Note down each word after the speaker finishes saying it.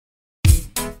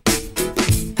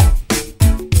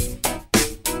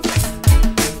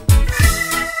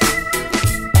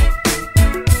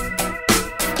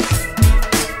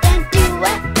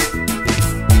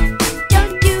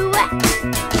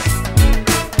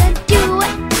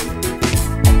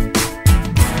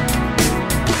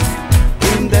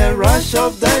rush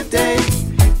of the day,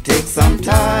 take some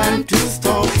time to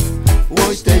stop.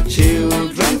 Watch the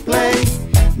children play,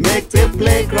 make the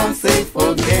playground safe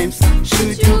for games.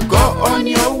 Should you go on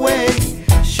your way,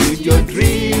 should your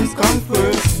dreams come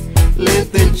first,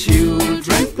 let the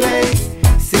children play,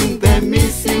 sing the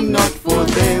missing note for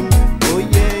them. Oh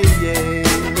yeah, yeah.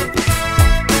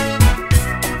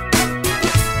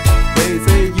 There's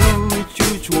a huge,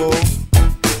 huge wall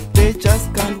they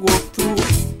just can't walk through.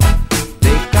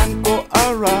 They can't go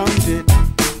around it,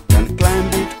 can't climb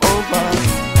it over.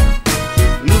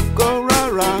 Look all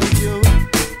around you,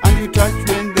 and you touch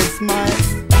when they smile,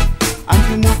 and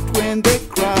you move when they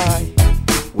cry.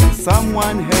 When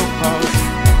someone help out,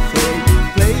 say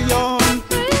play on,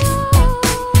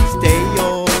 stay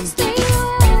on,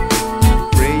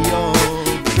 pray on.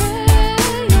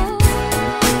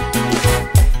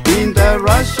 In the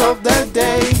rush of the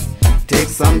day, take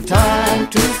some time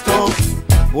to stop.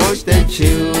 Watch the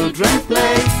children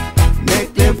play,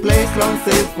 make the playground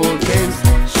safe for games.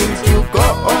 Should you go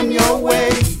on your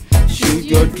way, should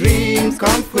your dreams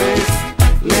come first,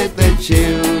 let the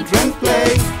children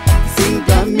play, sing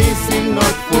the missing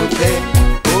note for them.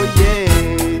 Oh yeah.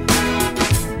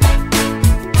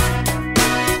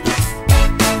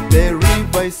 The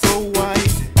river is so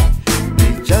wide,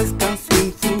 they just can't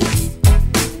swim through.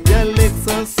 Their legs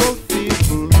are so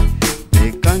feeble,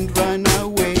 they can't run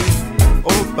away.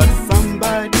 Oh, but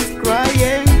somebody's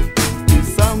crying, till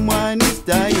someone is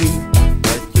dying.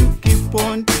 But you keep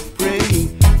on praying,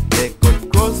 they could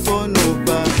cross on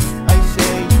over. I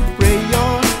say pray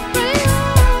on,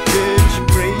 church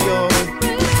pray on,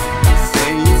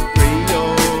 saints pray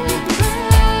on.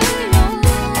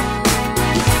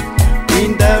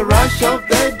 In the rush of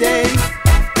the day,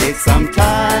 take some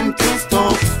time to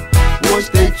stop. Watch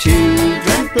the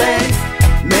children play,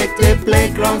 make the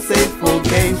playground safe for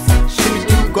games. Should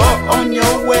you go on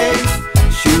your way,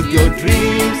 should your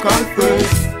dreams come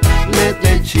first, let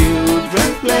the children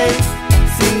play,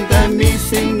 sing the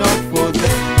missing note for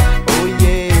them. Oh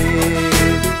yeah.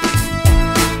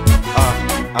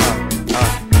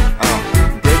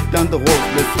 Break down the wall,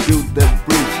 let's build the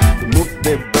bridge, remove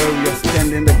the barrier,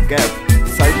 stand in the gap.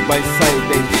 Side by side,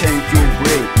 they change your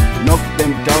brain, knock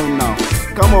them down now.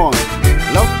 Come on,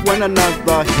 love one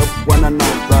another, help one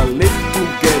another, live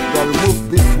together, remove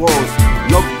these walls,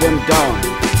 knock them down.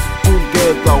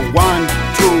 Together, 1,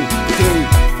 2, 3,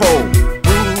 4.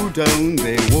 Pull down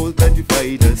the walls that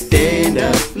divide us. Stand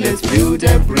up, let's build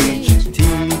a bridge.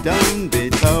 Tear down the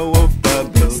Tower of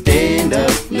Babel. Stand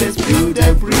up, let's build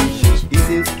a bridge.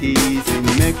 Easy squeezing,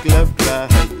 make love cry.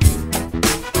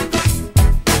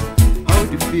 How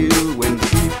do you feel when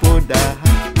people die?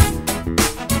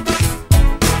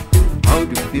 How do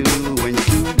you feel when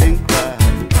children cry?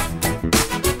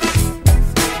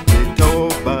 The Tower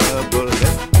of Babel,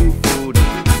 let's move forward,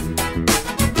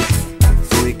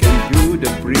 so we can build a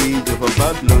bridge over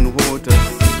Babylon waters,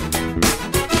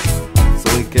 so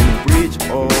we can bridge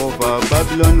over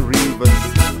Babylon rivers.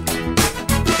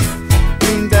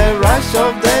 In the rush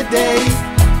of the day,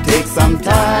 take some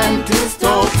time to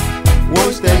stop.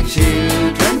 Watch the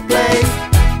children play,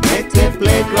 make the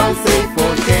playground safe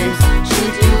for games.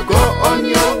 Should you go on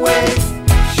your way,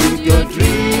 should your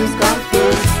dreams come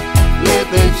first, let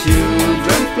the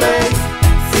children play,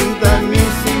 sing the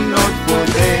missing note for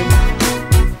them.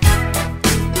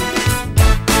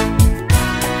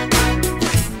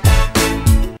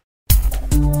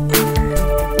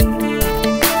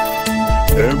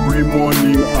 Every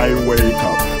morning I wake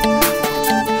up,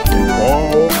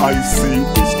 all I see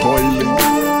is toiling,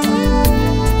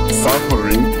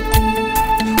 suffering.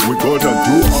 We gotta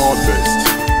do our best.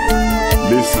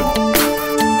 Listen.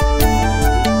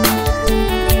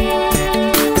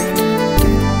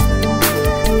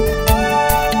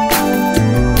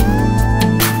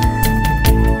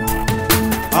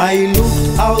 I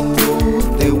looked out through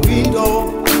the window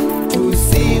to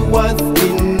see what's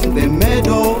in the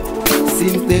meadow.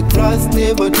 Seems the grass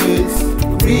never turns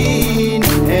green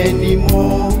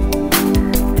anymore.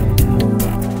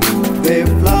 The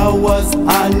flowers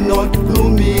are not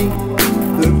blooming,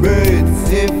 the birds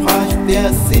have hushed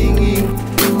their singing.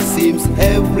 Seems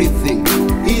everything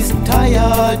is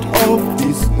tired of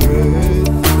this earth.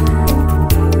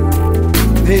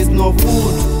 There's no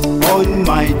food on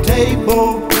my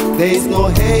table, there's no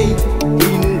hay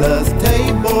in the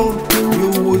stable. You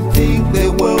would think the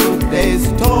world has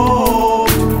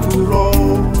stopped to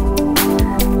roll,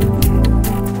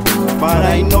 but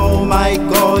I know my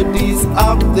God is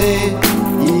up there.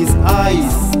 His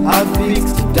eyes are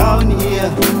fixed down here.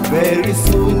 Very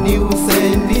soon he will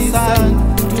send his son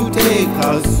to take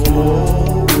us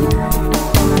home.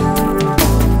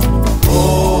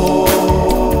 Oh,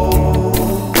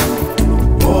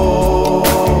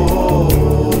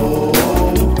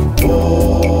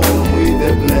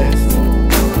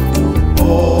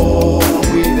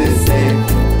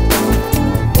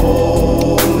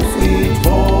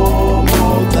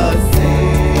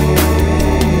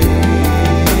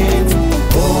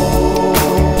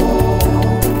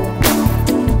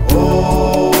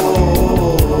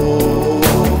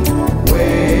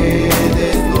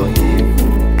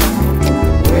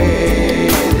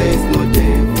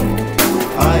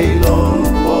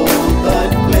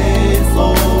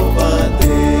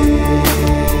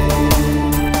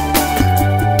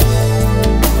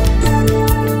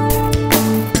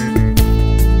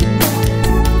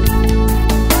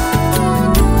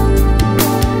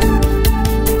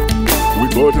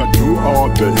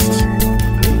 best.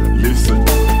 Listen.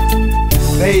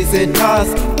 There is a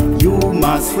task you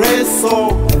must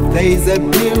wrestle. There is a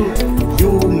bill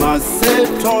you must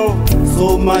settle.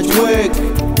 So much work,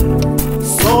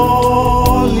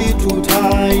 so little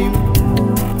time.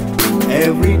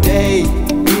 Every day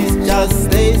is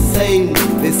just the same.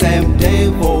 The same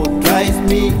devil drives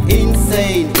me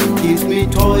insane. Keeps me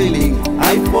toiling,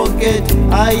 I forget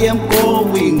I am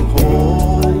going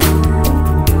home.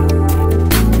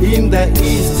 In the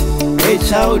east, a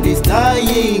child is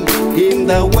dying. In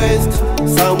the west,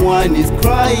 someone is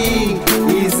crying.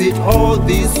 Is it all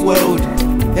this world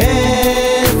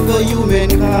and for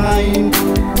humankind?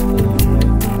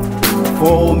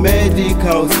 For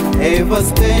medicals ever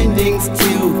standing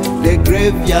still, the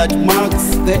graveyard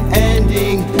marks the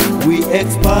ending. We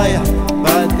expire,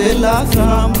 but the last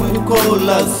time will call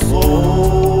us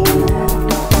home.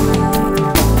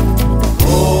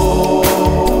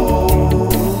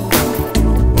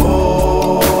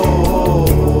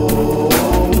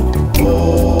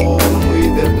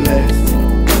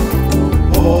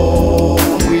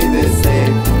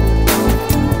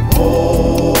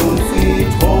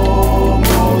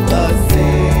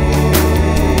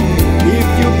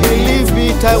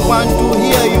 I want to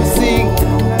hear you sing.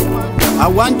 I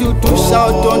want you to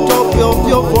shout on top of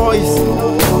your voice.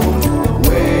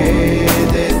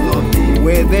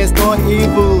 Where there's no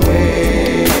evil,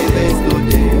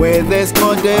 where there's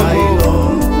no devil, I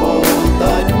long for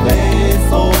that place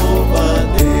over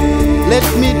there. Let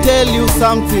me tell you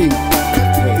something.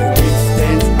 It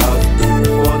stands out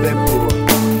for the poor.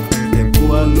 The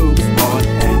poor looks on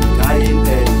and dying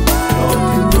dead. Lord,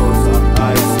 you close our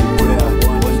eyes in prayer.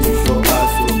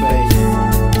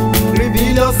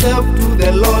 Reveal yourself to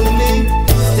the lonely,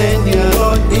 standing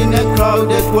alone in a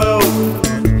crowded world.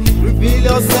 Reveal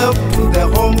yourself to the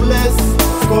homeless,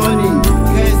 scorning,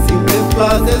 cursing the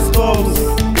plaza storms.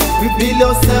 Reveal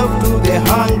yourself to the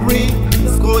hungry,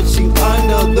 scorching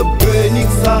under the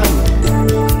burning sun.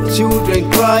 Children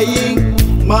crying,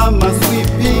 mamas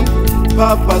weeping,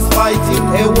 papas fighting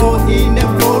a war in a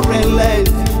foreign land.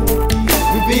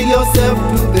 Reveal yourself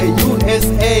to the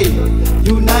USA,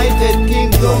 United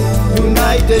Kingdom,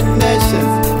 United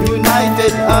Nations,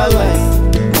 United Allies.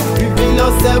 Reveal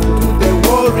yourself to the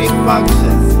warring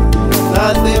factions,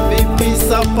 that there be peace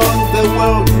upon the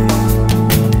world.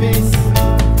 Peace.